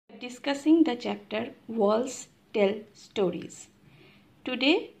discussing the chapter Walls Tell Stories.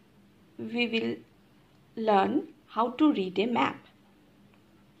 Today we will learn how to read a map.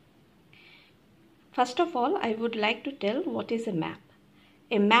 First of all, I would like to tell what is a map.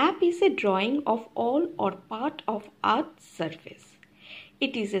 A map is a drawing of all or part of Earth's surface.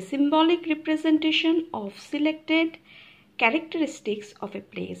 It is a symbolic representation of selected characteristics of a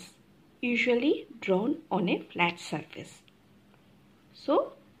place, usually drawn on a flat surface.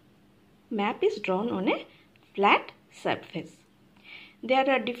 So, map is drawn on a flat surface. There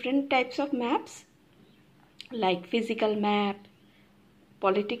are different types of maps like physical map,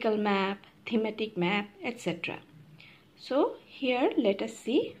 political map, thematic map, etc. So here let us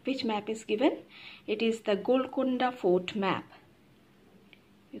see which map is given. It is the Golconda Fort map.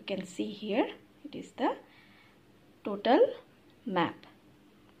 You can see here it is the total map.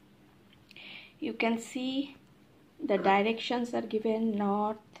 You can see the directions are given: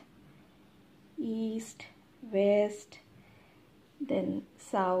 north, east, west, then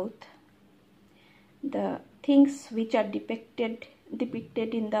south. The things which are depicted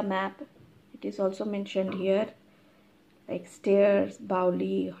in the map, it is also mentioned here, like stairs,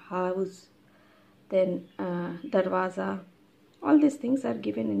 bauli, house, then darwaza. All these things are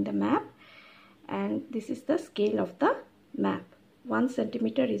given in the map, and this is the scale of the map. 1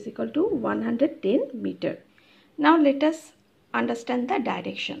 centimeter is equal to 110 meter. Now let us understand the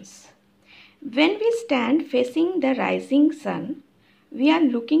directions. When we stand facing the rising sun, we are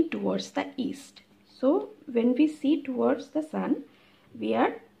looking towards the east. So when we see towards the sun, we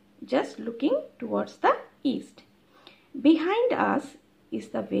are just looking towards the east. Behind us is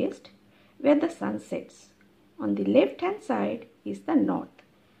the west, where the sun sets. On the left hand side is the north,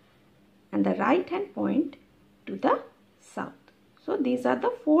 and the right hand point to the south. So these are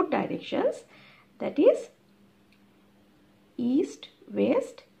the 4 directions, that is east,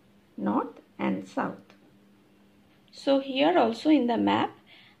 west, north and south. So here also in the map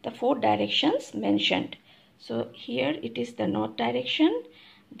the 4 directions mentioned. So here it is the north direction.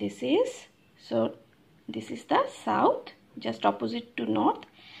 This is the south, just opposite to north,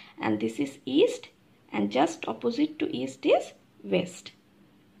 and this is east, and just opposite to east is west.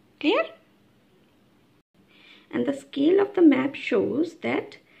 Clear? And the scale of the map shows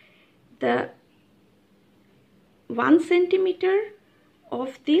that the 1 centimeter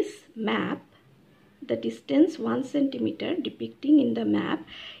of this map, the distance 1 centimeter depicting in the map,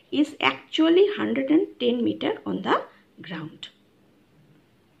 is actually 110 meter on the ground.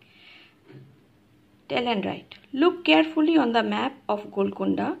 Tell and write. Look carefully on the map of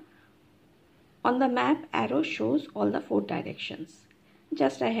Golconda. On the map, arrow shows all the 4 directions.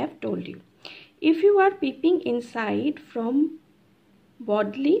 Just I have told you. If you are peeping inside from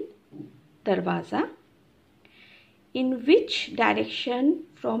Bodli Darwaza, in which direction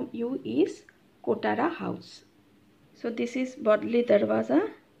from you is Kotara house? So this is Bodli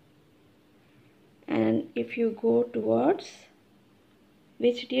Darwaza, and if you go towards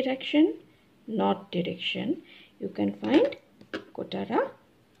which direction? North direction, you can find Kotara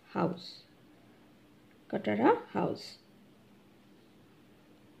house. Kotara house.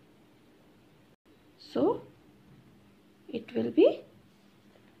 So it will be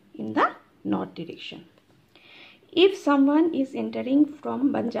in the north direction. If someone is entering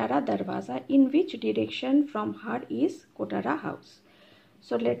from Banjara Darwaza, in which direction from her is Kotara house?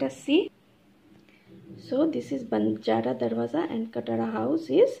 So let us see. So this is Banjara Darwaza and Kotara house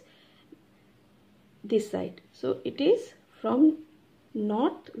is this side. So it is from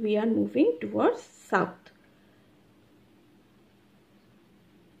north we are moving towards south.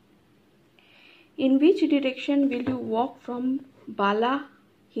 In which direction will you walk from Bala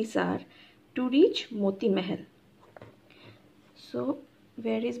Hisar to reach Moti Mahal? So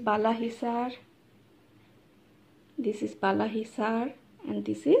where is Bala Hisar? This is Bala Hisar and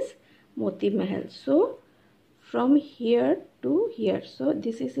this is Moti Mahal. So from here to here. So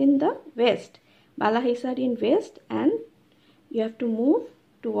this is in the west. Bala Hisar in west, and you have to move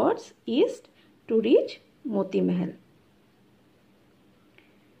towards east to reach Moti Mahal.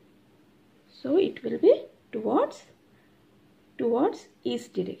 So it will be towards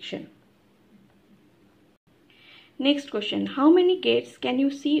east direction. Next question. How many gates can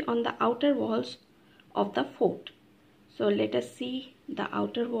you see on the outer walls of the fort? So let us see the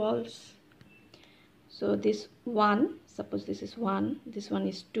outer walls. So this 1, suppose this is 1, this one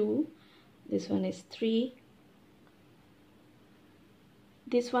is 2, this one is 3.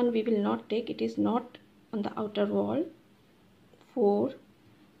 This one we will not take, it is not on the outer wall. 4,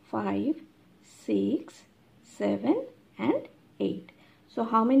 5, 6, 7 and 8. So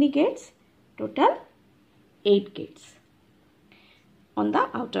how many gates? Total 8 gates. on the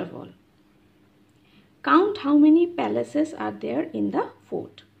outer wall. Count how many palaces are there in the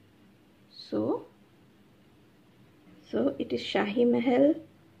fort. So it is Shahi Mahal,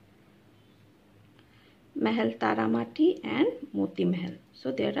 Mahal Taramati and Moti Mahal.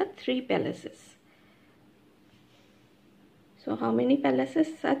 So there are 3 palaces. So how many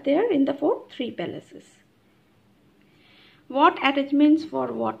palaces are there in the fort? 3 palaces. What arrangements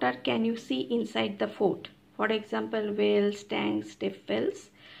for water can you see inside the fort? For example, wells, tanks, step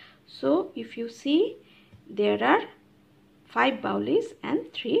wells. So if you see, there are 5 baulis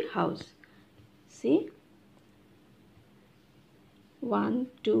and 3 houses. See, 1,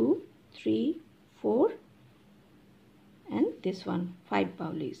 2, 3, 4 and this one 5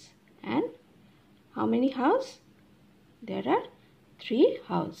 baulis. And how many houses? There are 3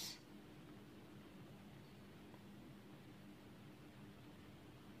 houses.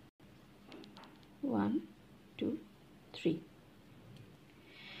 One, 2, 3.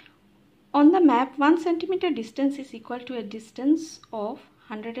 On the map, 1 centimeter distance is equal to a distance of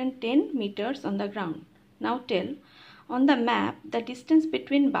 110 meters on the ground. Now tell, on the map, the distance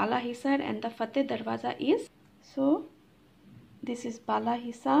between Bala Hisar and the Fateh Darwaza is, so this is Bala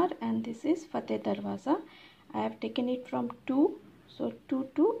Hisar and this is Fateh Darwaza. I have taken it from 2, so 2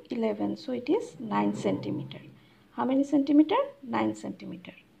 to 11, so it is 9 centimeter. How many centimeter? 9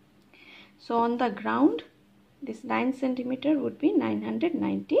 centimeter. So on the ground, this 9 centimeter would be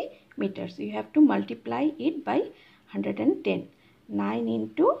 990 meters. You have to multiply it by 110. 9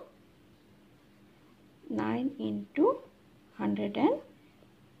 into 110.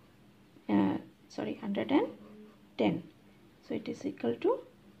 So it is equal to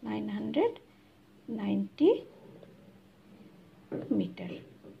 990 meter.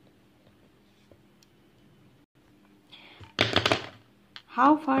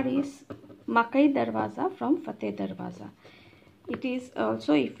 How far is Makai Darwaza from Fateh Darwaza? It is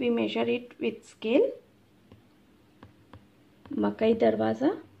also, if we measure it with scale, Makai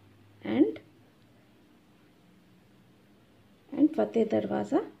Darwaza and Fateh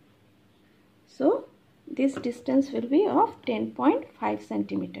Darwaza. So this distance will be of 10.5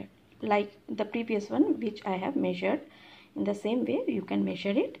 centimeter, like the previous one which I have measured. In the same way you can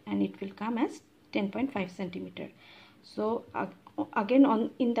measure it and it will come as 10.5 centimeter. So again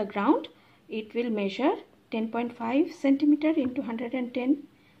in the ground it will measure 10.5 centimeter into 110.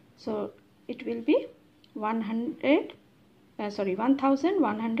 So it will be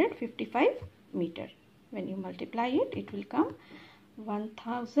 1155 meter. When you multiply it, it will come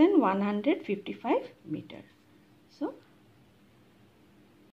 1155 meter. So